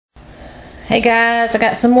Hey guys, I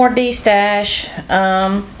got some more Destash.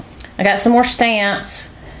 I got some more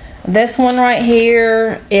stamps. This one right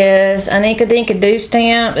here is an Inkadinkado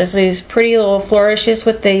stamp. It's these pretty little flourishes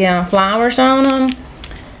with the flowers on them.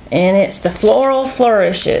 And it's the Floral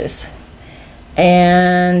Flourishes.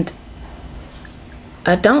 And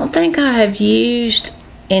I don't think I have used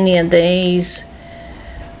any of these.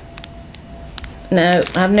 No,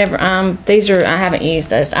 I've never, I haven't used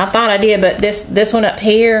those. I thought I did, but this one up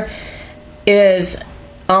here is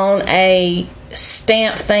on a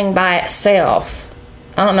stamp thing by itself.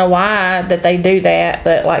 I don't know why that they do that,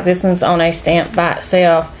 but like this one's on a stamp by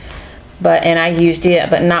itself. And I used it,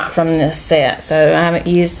 but not from this set, so I haven't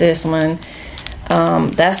used this one.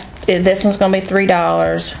 This one's gonna be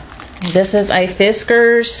 $3. This is a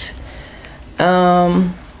Fiskars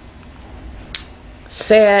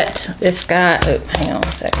set. It's got, oh, hang on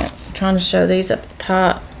a second, I'm trying to show these up the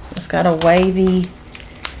top. It's got a wavy,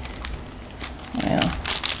 well,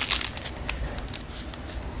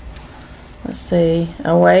 let's see,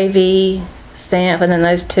 a wavy stamp, and then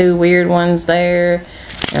those two weird ones there.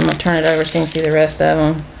 I'm gonna turn it over so you can see the rest of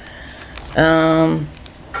them.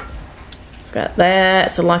 It's got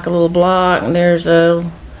that, so like a little block, and there's a,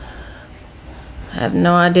 I have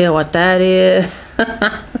no idea what that is.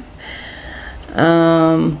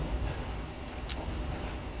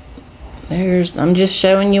 I'm just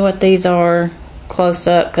showing you what these are close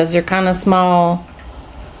up because they're kind of small.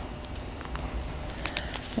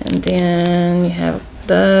 And then you have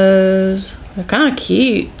those. They're kind of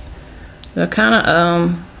cute. They're kind of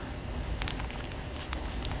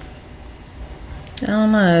I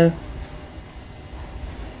don't know.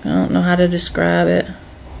 I don't know how to describe it.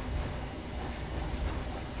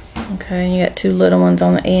 Okay, and you got two little ones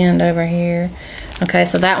on the end over here. Okay,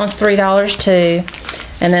 so that one's $3 too.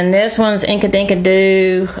 And then this one's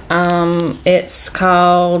Inkadinkado. It's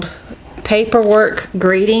called Paperwork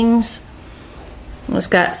Greetings. It's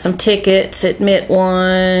got some tickets. Admit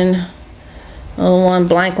one. A little one,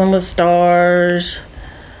 blank one with stars.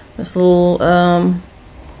 This little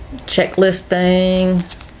checklist thing.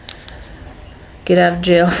 Get out of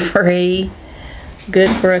jail free.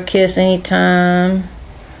 Good for a kiss anytime.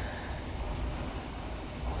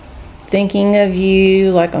 Thinking of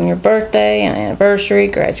you, like on your birthday, anniversary,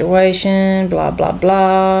 graduation, blah, blah,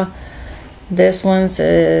 blah. This one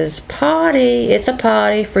says potty. It's a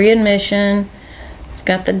potty, free admission. It's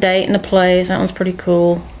got the date and the place. That one's pretty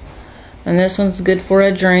cool. And this one's good for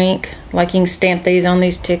a drink. Like you can stamp these on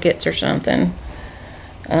these tickets or something.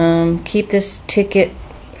 Keep this ticket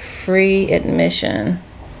free admission.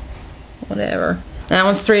 Whatever. That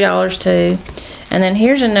one's $3 too. And then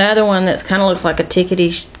here's another one that kind of looks like a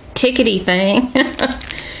tickety thing.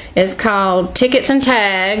 It's called Tickets and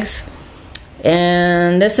Tags.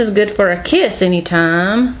 And this is good for a kiss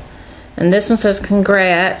anytime. And this one says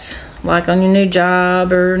congrats, like on your new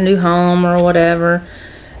job or new home or whatever.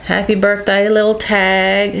 Happy birthday, little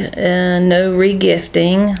tag, and no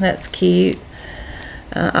regifting. That's cute.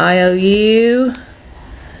 IOU,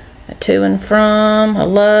 a to and from, a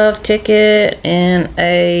love ticket, and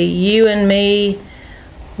a you and me,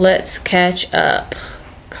 let's catch up.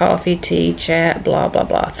 Coffee, tea, chat, blah, blah,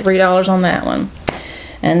 blah. $3 on that one.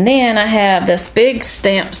 And then I have this big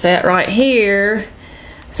stamp set right here.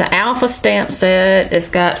 It's an alpha stamp set. It's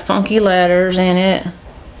got funky letters in it,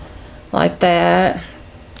 like that.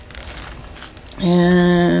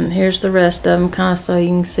 And here's the rest of them, kind of so you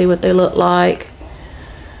can see what they look like.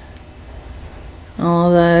 All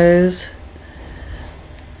of those.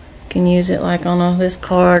 You can use it like on this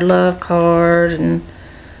card, love card, and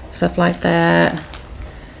stuff like that.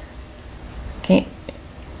 Can't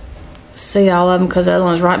see all of them because the other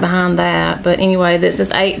one's right behind that. But anyway, this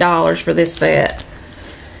is $8 for this set.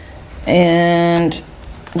 And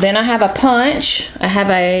then I have a punch. I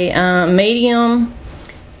have a medium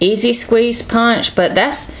easy squeeze punch, but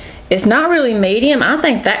it's not really medium. I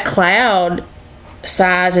think that cloud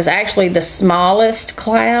size is actually the smallest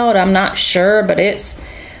cloud. I'm not sure, but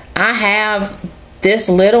I have this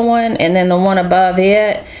little one and then the one above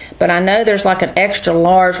it, but I know there's like an extra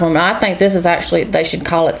large one. I think this is actually, they should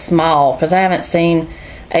call it small, because I haven't seen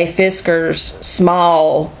a Fiskars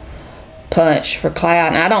small punch for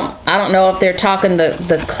cloud. And I don't know if they're talking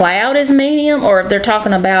the cloud is medium or if they're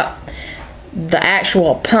talking about the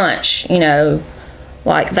actual punch, you know,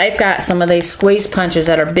 like they've got some of these squeeze punches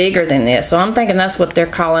that are bigger than this. So I'm thinking that's what they're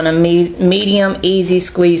calling a medium easy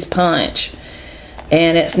squeeze punch.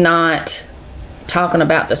 And it's not talking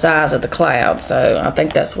about the size of the cloud. So I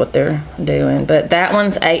think that's what they're doing. But that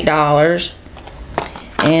one's $8.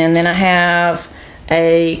 And then I have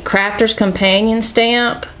a Crafter's Companion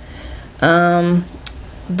stamp.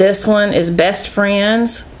 This one is Best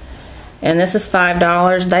Friends, and this is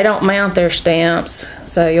 $5. They don't mount their stamps,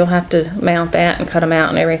 so you'll have to mount that and cut them out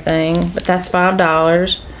and everything, but that's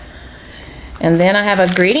 $5. And then I have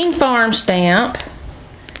a Greeting Farm stamp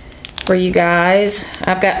for you guys.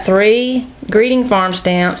 I've got 3 Greeting Farm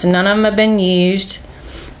stamps, and none of them have been used.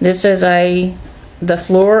 This is the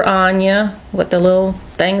Floor Anya with the little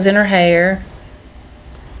things in her hair.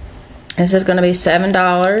 This is going to be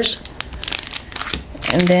 $7.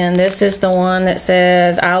 And then this is the one that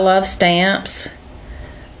says I Love Stamps.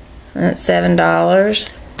 And it's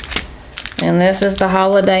 $7. And this is the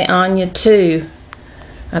Holiday Anya 2.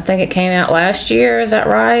 I think it came out last year, is that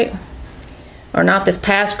right? Or not this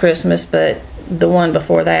past Christmas, but the one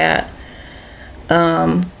before that.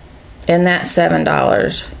 And that's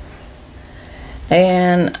 $7.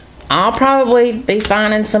 And I'll probably be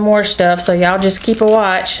finding some more stuff, so y'all just keep a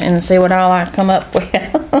watch and see what all I come up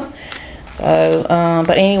with. So,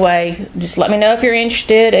 but anyway, just let me know if you're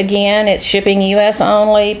interested. Again, it's shipping US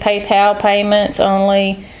only, PayPal payments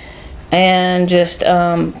only, and just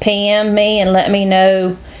PM me and let me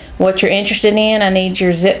know what you're interested in. I need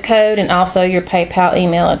your zip code and also your PayPal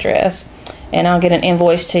email address, and I'll get an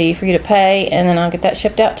invoice to you for you to pay, and then I'll get that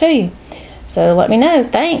shipped out to you. So let me know.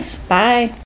 Thanks. Bye.